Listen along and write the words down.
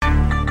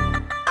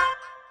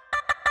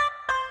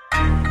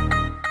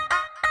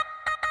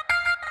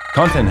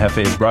Content Jefe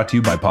is brought to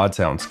you by Pod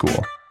Sound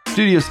School.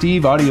 Studio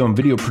Steve, audio and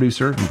video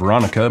producer, and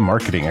Veronica,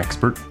 marketing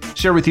expert,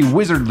 share with you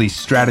wizardly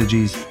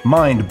strategies,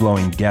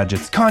 mind-blowing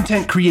gadgets,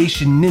 content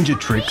creation ninja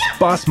tricks,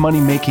 boss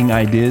money-making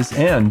ideas,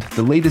 and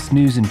the latest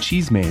news and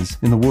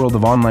chismes in the world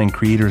of online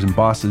creators and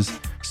bosses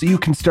so you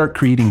can start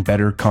creating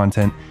better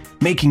content,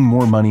 making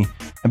more money,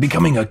 and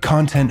becoming a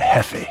content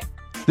jefe.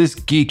 This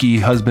geeky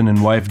husband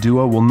and wife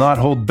duo will not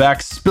hold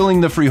back spilling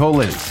the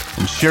frijoles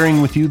and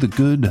sharing with you the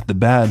good, the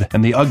bad,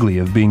 and the ugly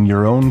of being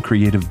your own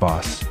creative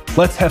boss.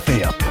 Let's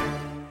jefe up.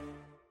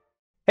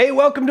 Hey,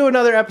 welcome to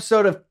another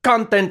episode of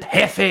Content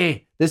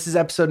Jefe. This is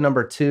episode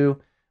number 2.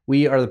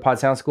 We are the Pod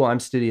Sound School. I'm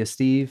Studio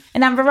Steve.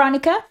 And I'm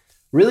Veronica.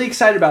 Really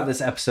excited about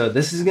this episode.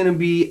 This is going to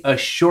be a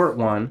short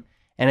one,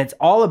 and it's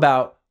all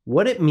about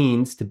what it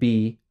means to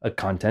be a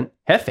content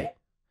jefe.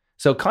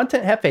 So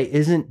Content Jefe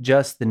isn't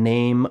just the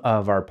name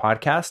of our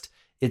podcast.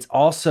 It's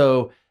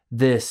also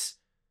this,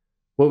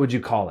 what would you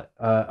call it?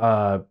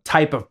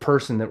 Type of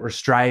person that we're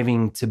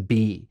striving to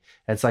be.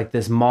 It's like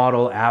this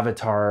model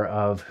avatar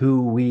of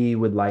who we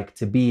would like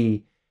to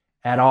be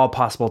at all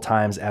possible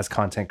times as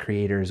content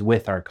creators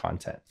with our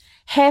content.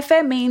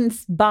 Jefe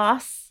means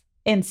boss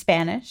in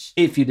Spanish.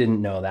 If you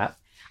didn't know that.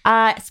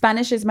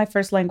 Spanish is my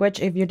first language.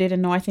 If you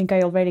didn't know, I think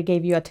I already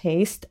gave you a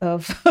taste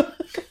of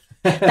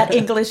that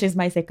English is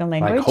my second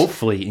language. Like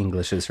hopefully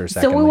English is her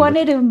second language. So we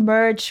wanted to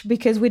merge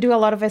because we do a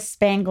lot of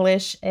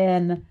Spanglish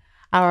in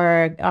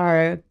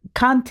our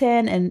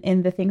content and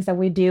in the things that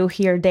we do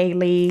here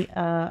daily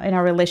in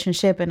our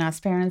relationship and as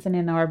parents and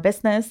in our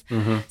business.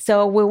 Mm-hmm.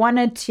 So we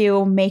wanted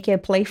to make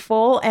it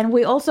playful, and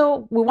we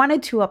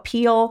wanted to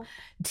appeal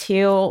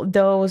to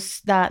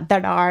those that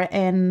are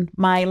in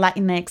my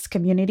Latinx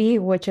community,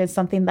 which is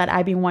something that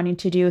I've been wanting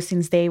to do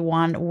since day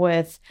one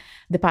with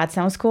the Pod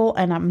Sound School.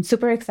 And I'm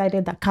super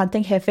excited that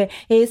Content Jefe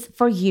is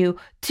for you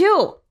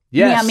too,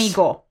 yes. Mi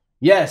amigo.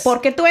 Yes.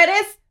 Porque tú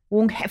eres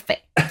un jefe.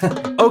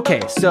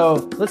 Okay, so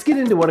let's get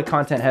into what a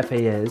content jefe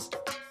is.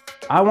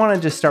 I want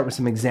to just start with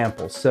some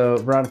examples. So,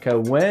 Veronica,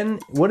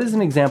 what is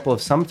an example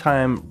of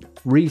sometime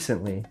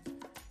recently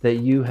that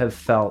you have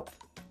felt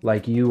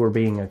like you were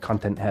being a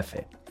content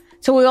jefe?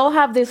 So we all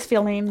have this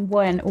feeling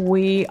when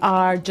we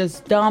are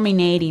just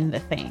dominating the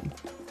thing.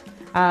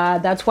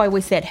 That's why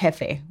we said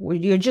jefe.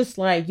 You're just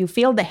like, you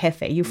feel the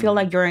jefe. You feel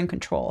like you're in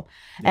control.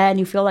 And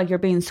you feel like you're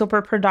being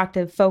super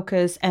productive,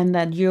 focused, and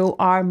that you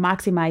are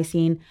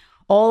maximizing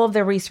all of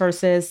the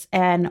resources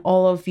and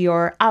all of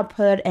your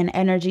output and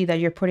energy that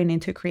you're putting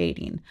into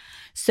creating.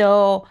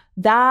 So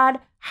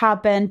that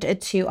happened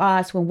to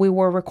us when we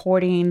were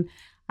recording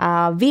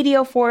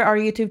video for our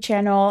YouTube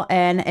channel.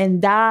 And in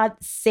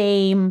that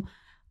same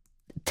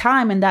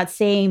time, in that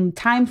same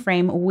time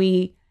frame,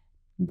 we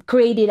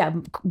created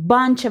a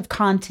bunch of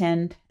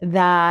content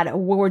that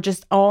we were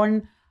just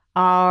on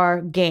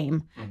our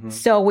game. Mm-hmm.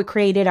 So we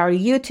created our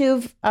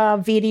YouTube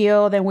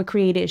video, then we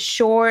created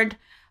short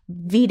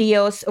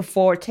videos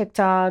for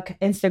TikTok,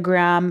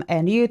 Instagram,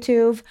 and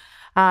YouTube.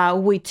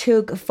 We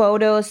took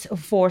photos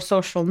for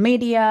social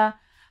media.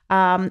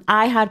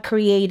 I had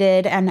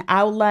created an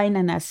outline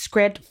and a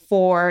script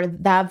for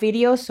that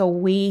video, so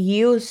we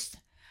used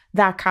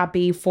that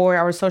copy for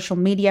our social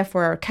media,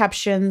 for our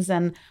captions,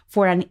 and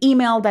for an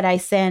email that I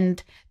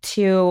sent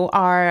to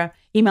our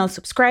email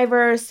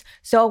subscribers.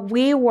 So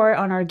we were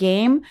on our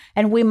game,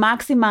 and we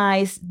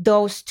maximized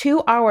those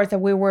 2 hours that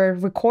we were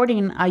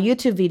recording a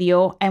YouTube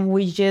video, and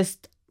we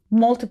just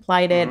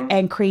multiplied it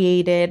and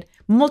created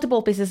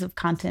multiple pieces of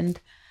content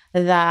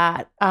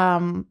that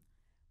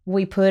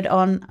we put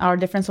on our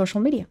different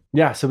social media.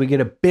 Yeah, so we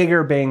get a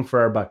bigger bang for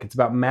our buck. It's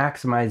about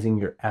maximizing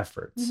your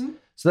efforts. Mm-hmm.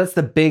 So that's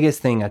the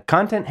biggest thing. A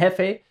content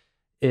jefe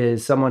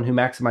is someone who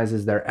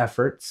maximizes their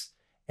efforts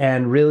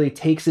and really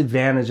takes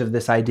advantage of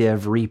this idea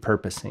of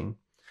repurposing,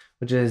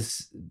 which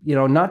is,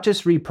 not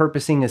just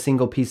repurposing a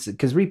single piece,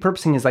 because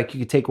repurposing is like you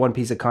could take one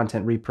piece of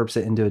content, repurpose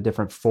it into a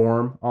different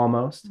form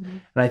almost. Mm-hmm.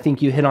 And I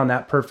think you hit on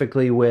that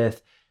perfectly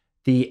with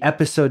the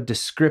episode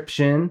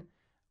description,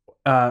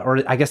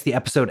 or I guess the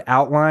episode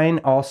outline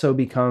also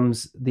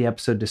becomes the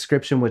episode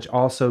description, which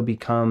also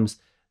becomes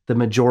the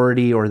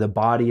majority or the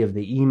body of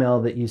the email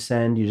that you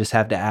send. You just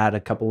have to add a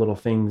couple little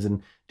things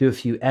and do a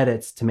few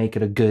edits to make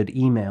it a good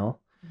email.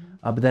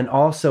 Mm-hmm. But then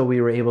also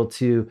we were able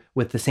to,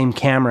 with the same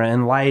camera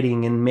and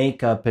lighting and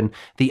makeup and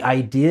the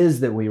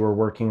ideas that we were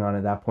working on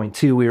at that point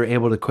too, we were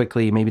able to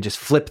quickly maybe just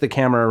flip the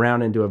camera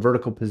around into a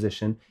vertical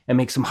position and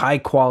make some high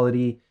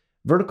quality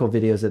vertical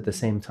videos at the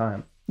same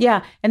time.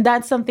 Yeah, and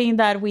that's something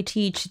that we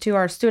teach to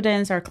our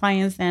students, our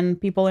clients, and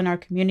people in our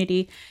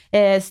community,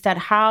 is that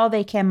how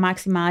they can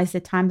maximize the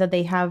time that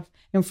they have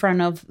in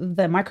front of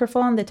the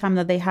microphone, the time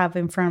that they have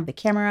in front of the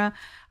camera.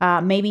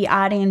 Maybe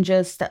adding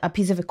just a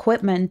piece of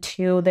equipment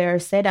to their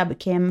setup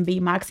can be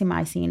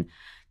maximizing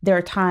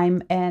their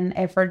time and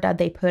effort that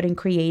they put in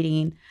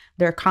creating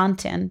their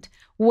content,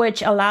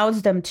 which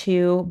allows them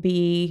to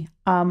be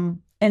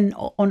on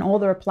all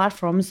their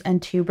platforms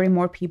and to bring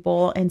more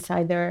people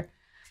inside their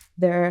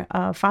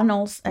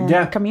funnels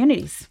and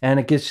communities. And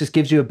it just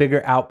gives you a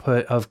bigger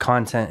output of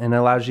content and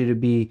allows you to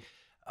be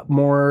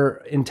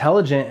more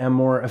intelligent and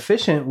more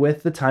efficient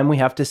with the time we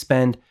have to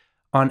spend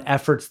on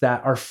efforts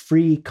that are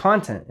free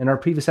content. In our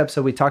previous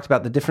episode, we talked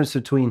about the difference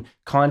between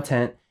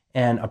content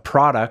and a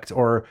product,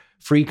 or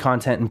free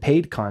content and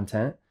paid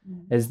content,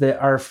 is that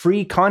our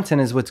free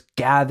content is what's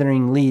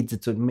gathering leads.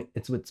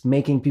 It's what's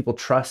making people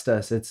trust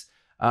us. It's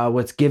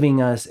what's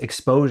giving us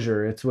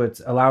exposure. It's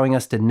what's allowing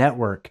us to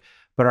network.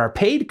 But our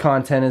paid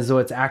content is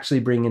what's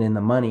actually bringing in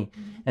the money.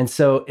 And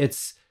so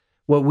it's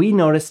what we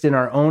noticed in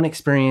our own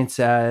experience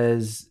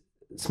as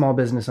small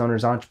business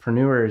owners,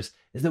 entrepreneurs,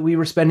 is that we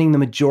were spending the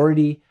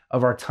majority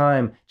of our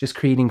time just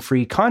creating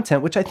free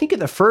content, which I think at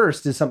the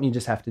first is something you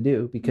just have to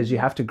do, because you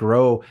have to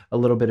grow a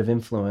little bit of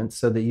influence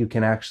so that you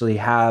can actually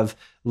have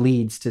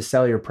leads to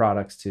sell your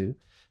products to.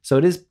 So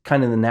it is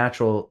kind of the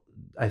natural,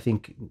 I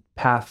think,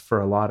 path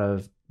for a lot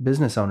of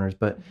business owners,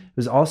 but it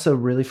was also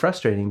really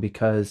frustrating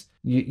because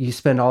you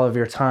spend all of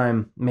your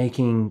time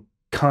making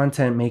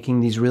content,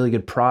 making these really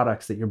good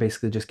products that you're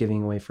basically just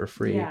giving away for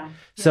free. Yeah.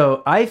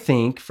 So I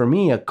think for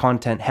me, a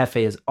content Jefe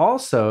is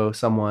also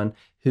someone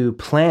who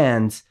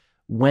plans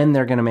when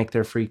they're going to make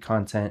their free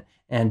content,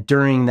 and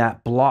during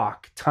that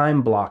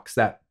time blocks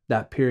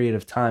that period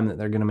of time that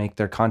they're going to make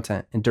their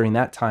content. And during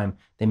that time,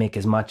 they make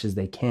as much as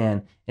they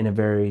can in a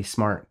very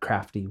smart,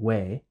 crafty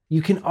way.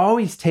 You can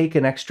always take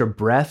an extra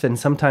breath, and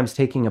sometimes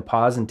taking a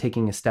pause and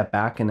taking a step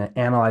back and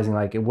analyzing,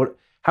 like,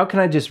 how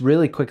can I just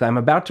really quickly, I'm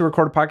about to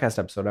record a podcast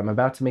episode. I'm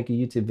about to make a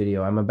YouTube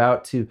video. I'm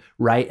about to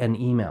write an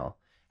email.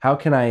 How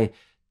can I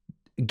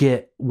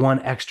get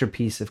one extra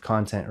piece of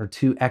content or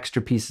two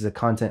extra pieces of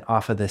content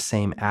off of the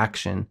same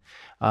action?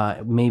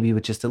 Maybe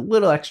with just a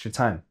little extra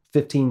time,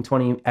 15,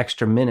 20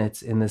 extra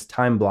minutes in this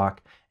time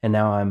block. And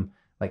now I'm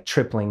like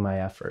tripling my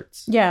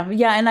efforts. Yeah.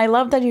 And I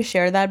love that you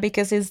share that,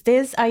 because it's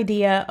this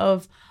idea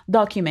of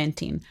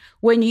documenting.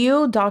 When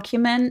you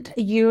document,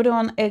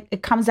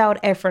 it comes out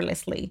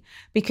effortlessly,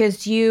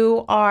 because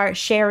you are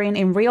sharing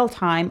in real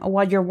time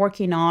what you're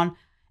working on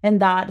in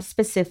that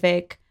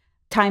specific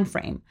time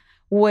frame,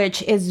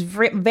 which is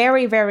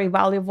very, very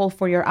valuable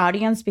for your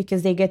audience,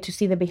 because they get to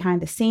see the behind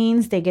the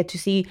scenes. They get to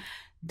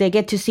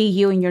see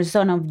you in your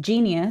zone of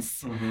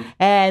genius.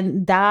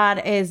 And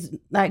that is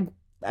like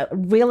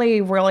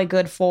really, really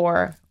good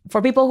for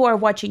people who are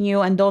watching you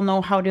and don't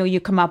know how do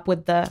you come up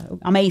with the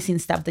amazing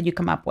stuff that you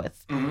come up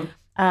with.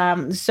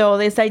 So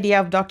this idea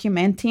of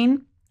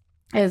documenting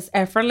is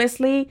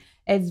effortlessly,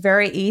 it's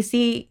very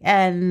easy,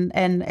 and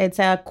it's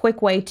a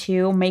quick way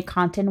to make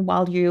content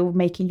while you're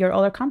making your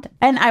other content.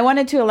 And I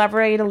wanted to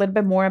elaborate a little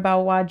bit more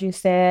about what you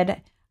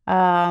said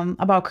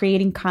about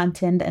creating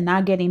content and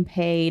not getting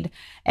paid.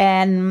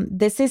 And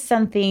this is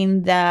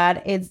something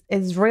that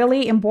is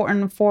really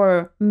important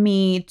for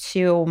me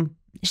to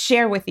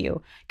share with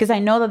you, because I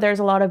know that there's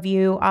a lot of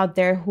you out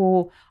there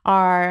who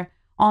are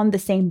on the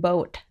same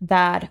boat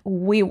that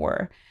we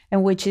were,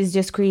 and which is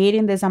just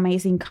creating this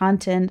amazing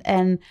content.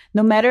 And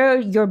no matter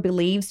your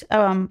beliefs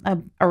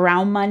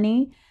around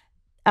money,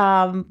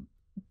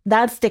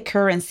 that's the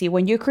currency.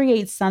 When you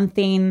create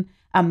something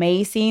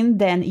amazing,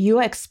 then you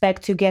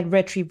expect to get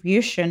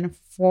retribution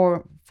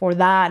for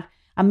that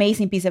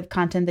amazing piece of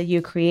content that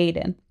you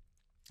created.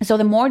 So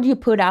the more you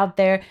put out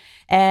there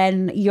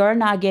and you're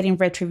not getting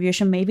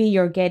retribution, maybe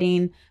you're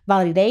getting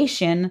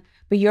validation,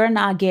 but you're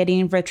not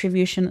getting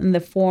retribution in the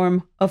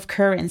form of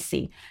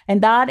currency.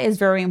 And that is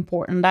very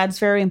important. That's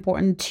very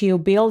important to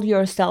build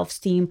your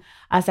self-esteem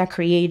as a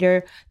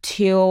creator,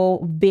 to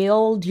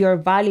build your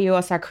value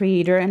as a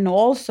creator, and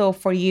also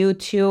for you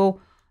to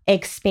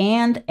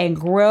expand and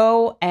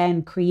grow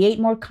and create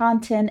more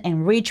content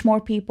and reach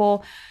more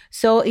people.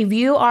 So if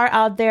you are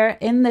out there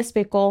in this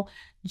pickle,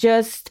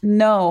 just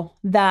know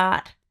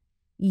that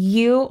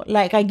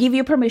I give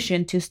you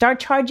permission to start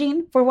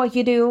charging for what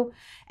you do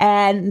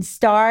and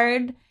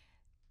start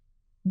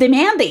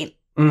demanding.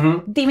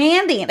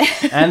 Demanding.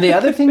 And the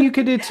other thing you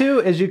could do too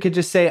is you could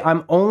just say,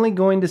 I'm only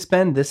going to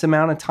spend this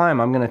amount of time.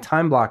 I'm going to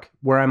time block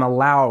where I'm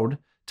allowed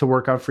to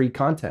work on free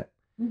content.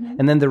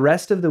 And then the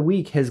rest of the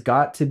week has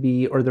got to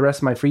be, or the rest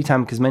of my free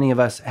time, because many of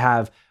us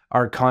have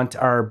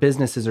our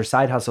businesses or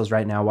side hustles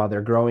right now while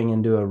they're growing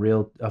into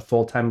a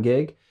full-time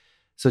gig.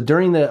 So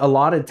during the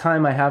allotted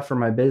time I have for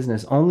my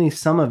business, only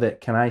some of it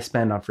can I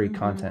spend on free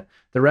content.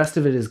 The rest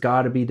of it has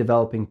got to be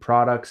developing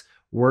products,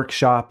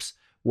 workshops,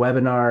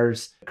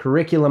 webinars,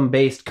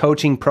 curriculum-based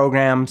coaching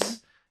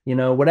programs,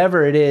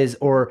 whatever it is,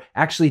 or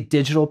actually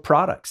digital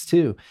products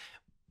too.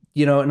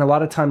 And a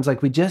lot of times,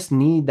 like, we just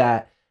need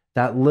that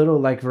little,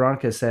 like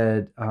Veronica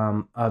said,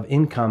 of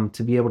income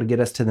to be able to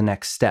get us to the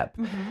next step.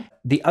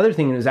 The other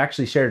thing that was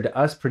actually shared to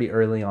us pretty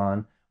early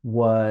on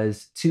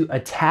was to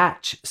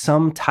attach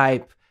some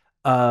type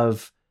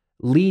of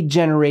lead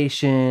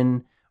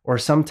generation or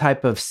some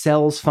type of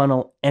sales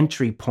funnel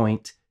entry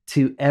point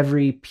to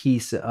every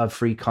piece of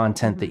free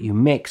content that you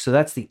make. So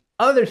that's the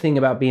other thing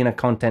about being a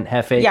content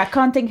Jefe. Yeah,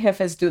 content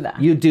Jefes do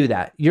that. You do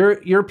that.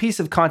 Your piece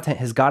of content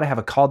has got to have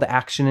a call to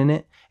action in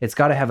it. It's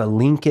got to have a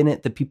link in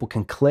it that people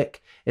can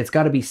click. It's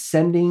got to be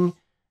sending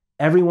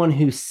everyone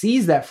who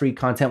sees that free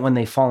content, when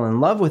they fall in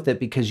love with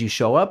it because you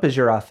show up as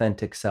your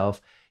authentic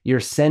self, you're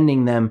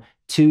sending them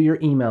to your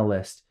email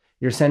list.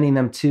 You're sending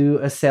them to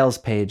a sales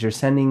page. You're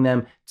sending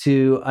them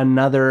to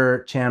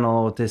another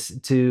channel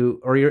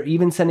or you're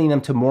even sending them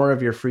to more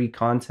of your free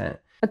content.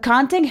 A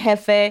content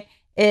jefe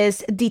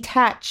is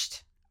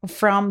detached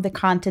from the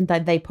content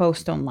that they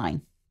post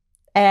online.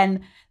 And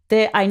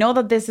I know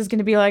that this is going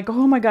to be like,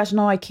 oh my gosh,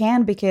 no, I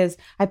can't, because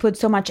I put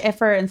so much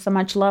effort and so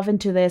much love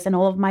into this and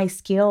all of my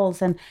skills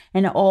and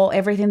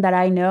everything that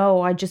I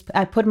know.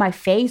 I put my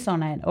face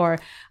on it, or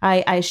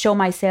I show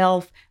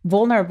myself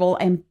vulnerable,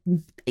 and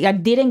I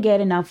didn't get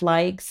enough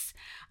likes.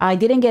 I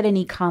didn't get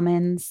any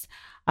comments.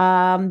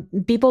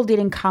 People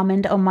didn't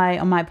comment on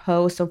my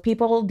post, or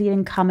people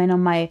didn't comment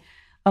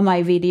on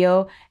my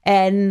video.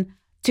 And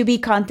to be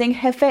content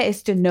jefe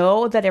is to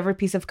know that every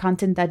piece of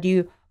content that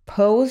you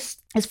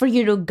post is for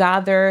you to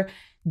gather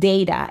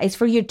data. It's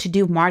for you to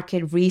do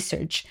market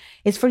research.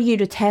 It's for you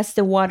to test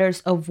the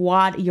waters of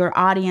what your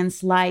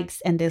audience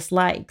likes and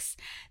dislikes.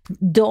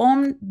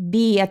 Don't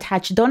be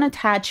attached. Don't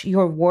attach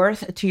your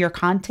worth to your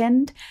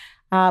content.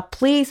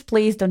 Please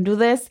don't do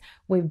this.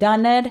 We've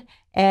done it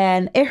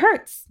and it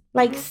hurts,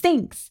 like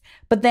stinks.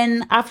 But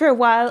then after a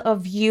while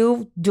of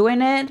you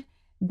doing it,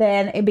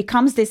 then it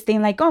becomes this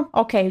thing like, oh,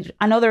 okay,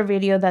 another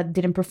video that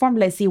didn't perform.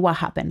 Let's see what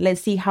happened.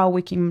 Let's see how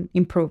we can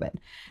improve it.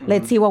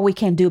 Let's see what we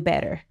can do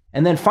better.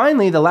 And then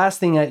finally, the last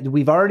thing,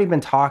 we've already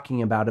been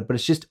talking about it, but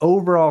it's just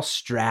overall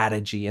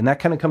strategy. And that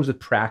kind of comes with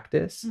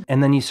practice.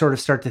 And then you sort of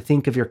start to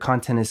think of your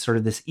content as sort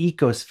of this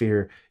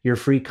ecosphere. Your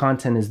free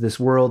content is this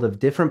world of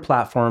different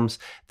platforms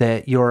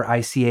that your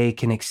ICA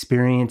can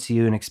experience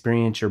you and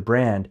experience your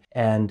brand.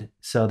 And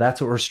so that's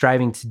what we're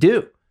striving to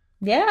do.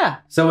 Yeah.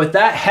 So with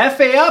that,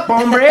 jefe up,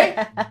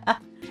 hombre.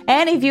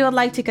 And if you would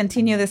like to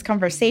continue this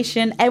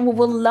conversation, and we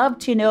would love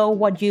to know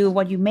what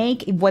you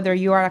make, whether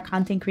you are a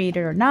content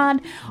creator or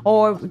not,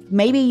 or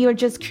maybe you're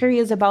just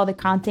curious about the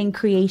content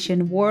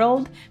creation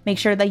world, make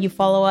sure that you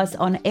follow us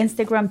on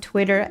Instagram,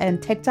 Twitter,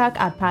 and TikTok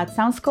at Pat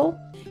Sounds Cool.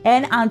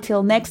 And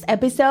until next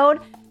episode,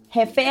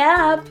 jefe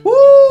up.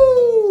 Woo!